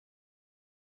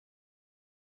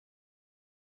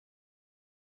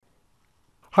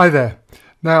Hi there.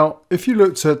 Now, if you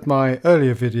looked at my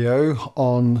earlier video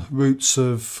on roots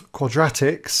of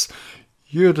quadratics,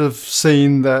 you'd have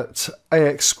seen that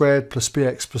ax squared plus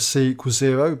bx plus c equals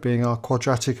 0 being our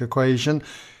quadratic equation.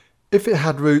 If it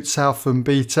had roots alpha and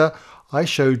beta, I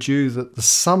showed you that the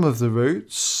sum of the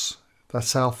roots,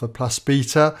 that's alpha plus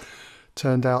beta,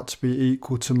 turned out to be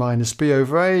equal to minus b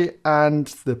over a, and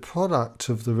the product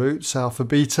of the roots, alpha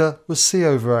beta, was c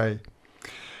over a.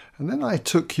 And then I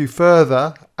took you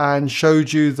further and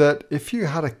showed you that if you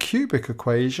had a cubic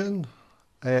equation,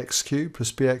 ax cubed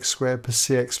plus bx squared plus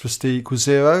cx plus d equals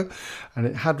 0, and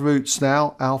it had roots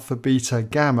now, alpha, beta,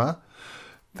 gamma,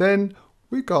 then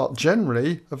we got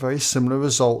generally a very similar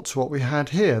result to what we had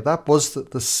here. That was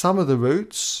that the sum of the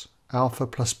roots, alpha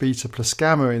plus beta plus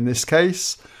gamma in this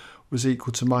case, was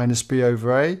equal to minus b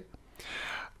over a,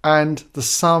 and the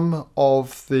sum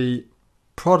of the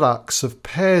products of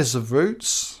pairs of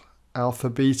roots, alpha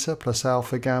beta plus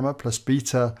alpha gamma plus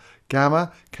beta gamma,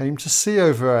 came to c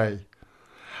over a,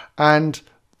 and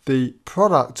the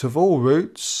product of all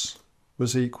roots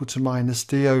was equal to minus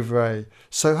d over a.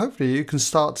 So hopefully you can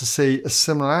start to see a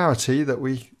similarity that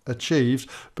we achieved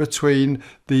between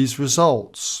these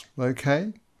results.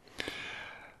 Okay.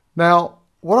 Now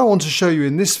what I want to show you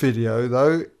in this video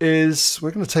though is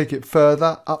we're going to take it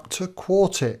further up to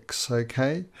quartics.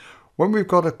 Okay. When we've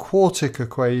got a quartic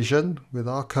equation with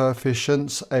our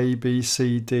coefficients a, b,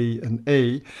 c, d and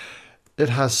e, it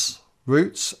has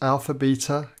roots alpha,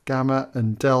 beta, gamma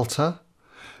and delta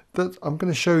that I'm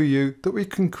going to show you that we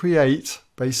can create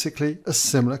basically a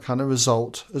similar kind of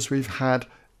result as we've had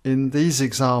in these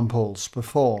examples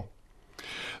before.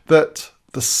 That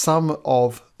the sum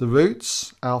of the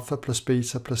roots alpha plus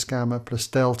beta plus gamma plus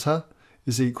delta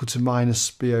is equal to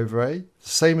minus b over a.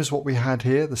 Same as what we had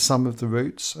here, the sum of the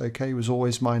roots, okay, was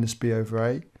always minus b over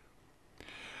a.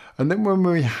 And then when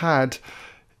we had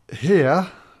here,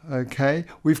 okay,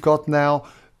 we've got now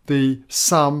the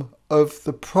sum of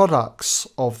the products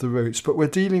of the roots, but we're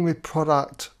dealing with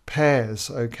product pairs,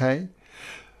 okay?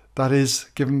 That is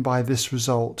given by this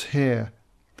result here.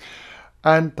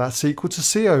 And that's equal to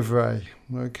c over a,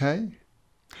 okay?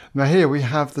 Now here we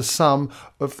have the sum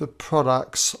of the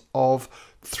products of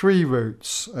three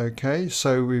roots, okay?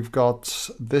 So we've got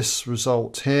this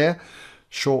result here,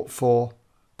 short for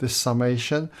this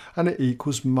summation, and it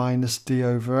equals minus d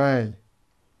over a.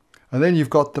 And then you've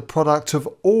got the product of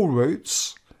all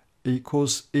roots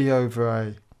equals e over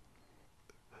a.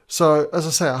 So as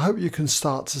I say, I hope you can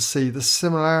start to see the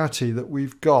similarity that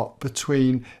we've got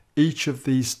between each of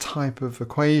these type of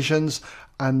equations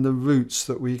and the roots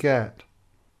that we get.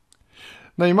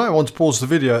 Now you might want to pause the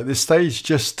video at this stage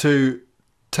just to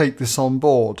take this on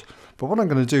board, but what I'm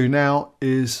going to do now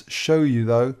is show you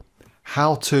though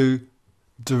how to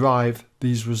derive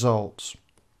these results.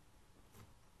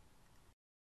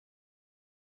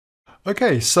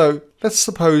 Okay, so let's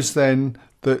suppose then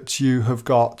that you have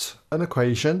got an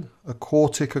equation, a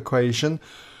quartic equation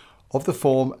of the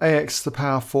form ax to the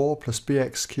power 4 plus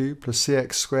bx cubed plus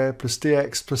cx squared plus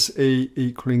dx plus e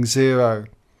equaling 0.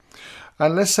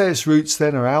 And let's say its roots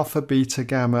then are alpha, beta,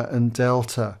 gamma and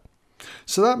delta.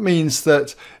 So that means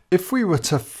that if we were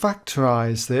to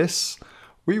factorize this,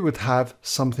 we would have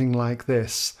something like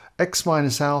this. X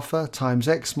minus alpha times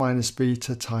x minus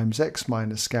beta times x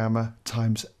minus gamma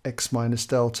times x minus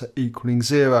delta equaling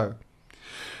 0.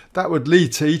 That would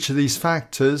lead to each of these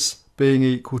factors being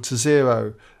equal to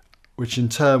 0, which in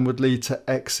turn would lead to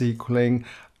x equaling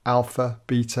alpha,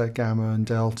 beta, gamma and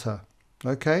delta.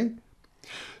 Okay?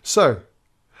 So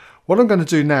what I'm going to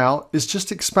do now is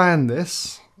just expand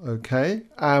this, okay,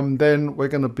 and then we're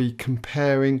going to be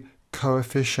comparing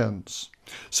coefficients.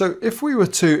 So if we were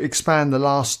to expand the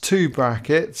last two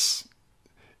brackets,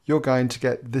 you're going to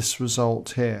get this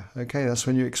result here, okay, that's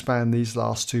when you expand these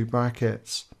last two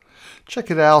brackets. Check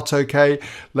it out, okay,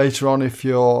 later on if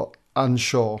you're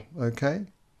unsure, okay.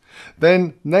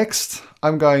 Then next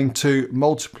I'm going to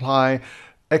multiply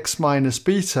x minus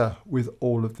beta with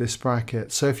all of this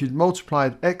bracket. So if you'd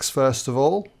multiplied x first of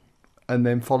all and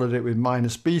then followed it with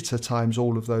minus beta times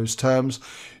all of those terms,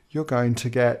 you're going to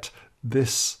get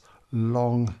this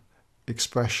long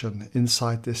expression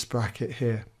inside this bracket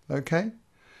here. Okay.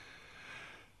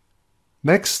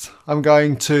 Next I'm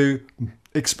going to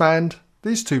expand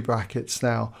these two brackets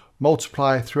now,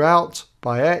 multiply throughout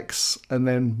by x and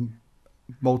then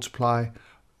multiply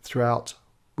throughout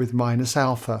with minus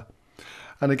alpha.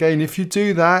 And again, if you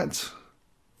do that,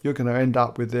 you're going to end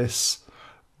up with this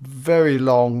very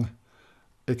long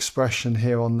expression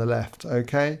here on the left,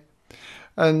 okay?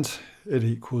 And it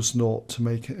equals 0 to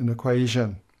make it an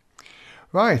equation.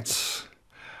 Right.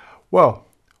 Well,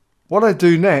 What I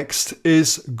do next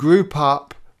is group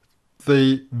up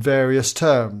the various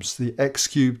terms, the x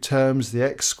cubed terms, the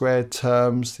x squared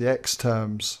terms, the x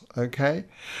terms. Okay,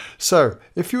 so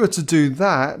if you were to do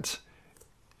that,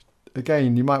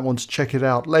 again, you might want to check it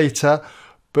out later,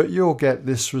 but you'll get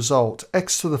this result: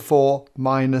 x to the 4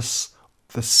 minus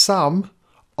the sum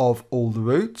of all the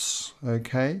roots,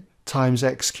 okay, times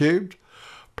x cubed,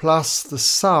 plus the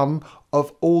sum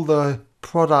of all the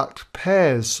product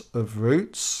pairs of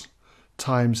roots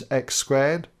times x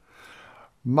squared,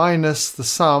 minus the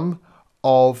sum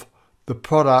of the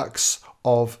products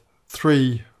of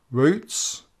 3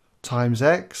 roots times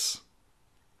x,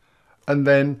 and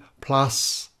then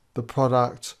plus the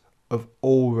product of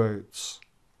all roots.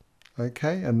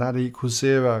 Okay, and that equals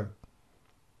 0.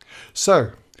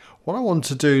 So what I want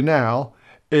to do now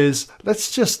is, let's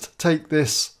just take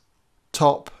this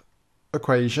top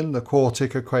equation, the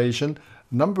Quartic equation,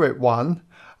 number it 1,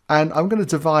 and I'm going to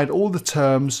divide all the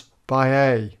terms by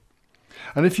a.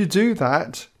 And if you do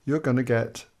that, you're going to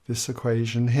get this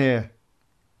equation here.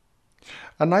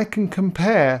 And I can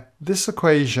compare this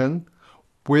equation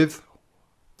with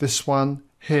this one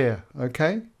here,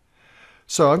 okay?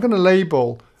 So I'm going to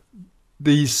label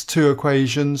these two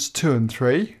equations 2 and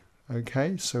 3,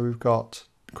 okay? So we've got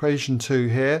equation 2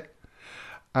 here,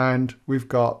 and we've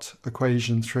got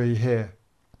equation 3 here.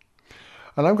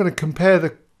 And I'm going to compare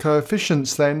the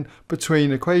coefficients then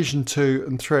between equation 2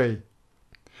 and 3.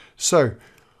 So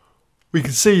we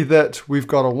can see that we've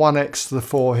got a 1x to the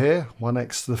 4 here,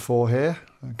 1x to the 4 here,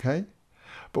 okay?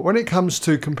 But when it comes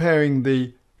to comparing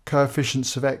the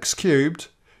coefficients of x cubed,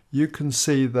 you can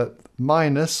see that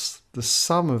minus the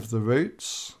sum of the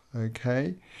roots,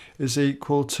 okay, is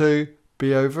equal to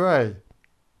b over a.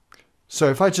 So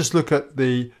if I just look at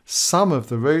the sum of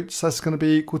the roots, that's going to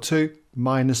be equal to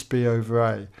minus b over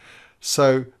a.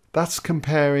 So that's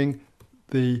comparing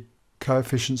the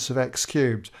coefficients of x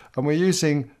cubed, and we're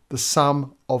using the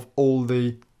sum of all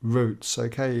the roots,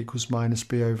 okay, equals minus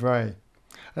b over a.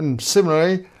 And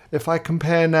similarly, if I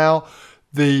compare now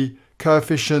the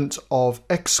coefficient of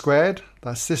x squared,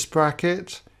 that's this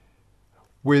bracket,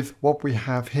 with what we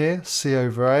have here, c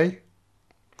over a,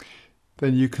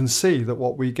 then you can see that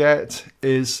what we get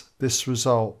is this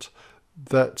result,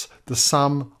 that the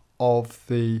sum of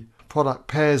the product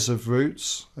pairs of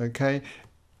roots, okay,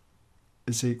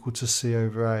 is equal to c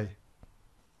over a.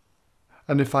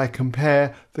 And if I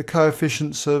compare the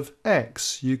coefficients of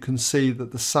x, you can see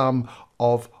that the sum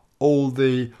of all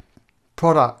the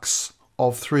products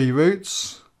of 3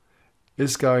 roots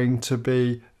is going to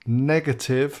be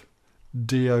negative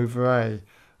d over a.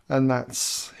 And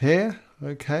that's here,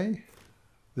 okay,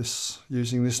 this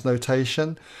using this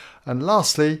notation. And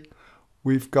lastly,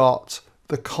 we've got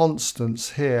the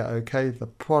constants here, okay, the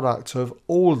product of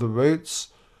all the roots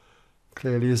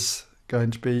clearly is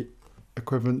going to be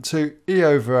equivalent to e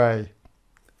over a.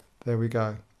 There we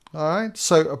go. Alright,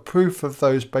 so a proof of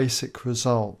those basic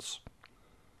results.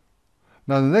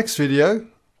 Now in the next video,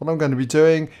 what I'm going to be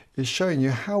doing is showing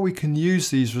you how we can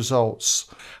use these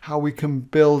results, how we can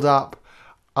build up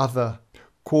other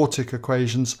Quartic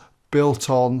equations built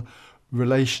on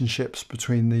relationships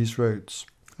between these roots.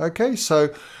 Okay,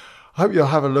 so I hope you'll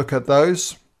have a look at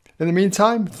those. In the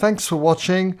meantime, thanks for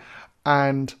watching,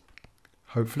 and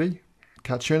hopefully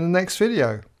catch you in the next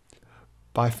video.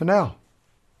 Bye for now.